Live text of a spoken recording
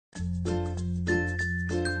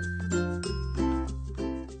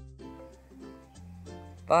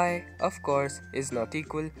Pi, of course, is not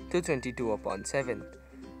equal to 22 upon 7.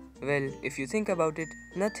 Well, if you think about it,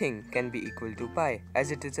 nothing can be equal to pi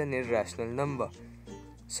as it is an irrational number.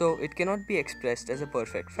 So it cannot be expressed as a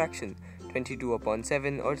perfect fraction. 22 upon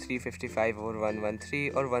 7 or 355 over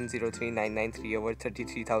 113 or 103,993 over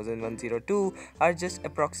 33,102 are just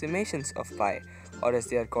approximations of pi, or as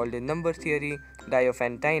they are called in number theory,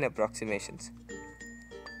 Diophantine approximations.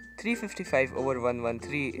 355 over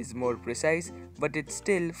 113 is more precise, but it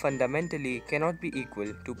still fundamentally cannot be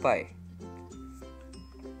equal to pi.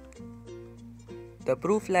 The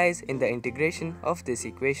proof lies in the integration of this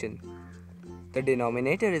equation. The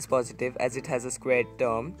denominator is positive as it has a squared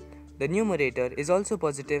term. The numerator is also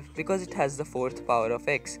positive because it has the fourth power of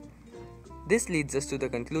x. This leads us to the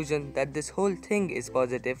conclusion that this whole thing is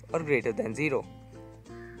positive or greater than 0.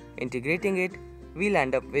 Integrating it, we'll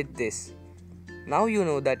end up with this. Now you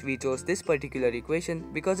know that we chose this particular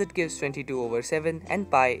equation because it gives 22 over 7 and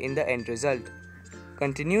pi in the end result.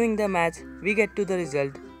 Continuing the math, we get to the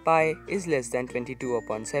result pi is less than 22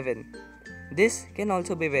 upon 7. This can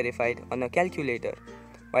also be verified on a calculator.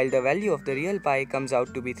 While the value of the real pi comes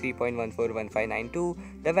out to be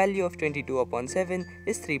 3.141592, the value of 22 upon 7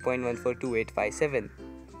 is 3.142857.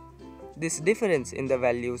 This difference in the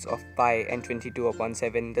values of pi and 22 upon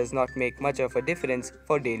 7 does not make much of a difference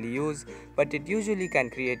for daily use, but it usually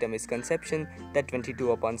can create a misconception that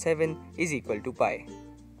 22 upon 7 is equal to pi.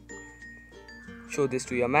 Show this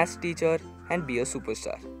to your maths teacher and be a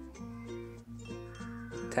superstar.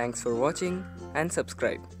 Thanks for watching and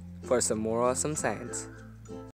subscribe for some more awesome science.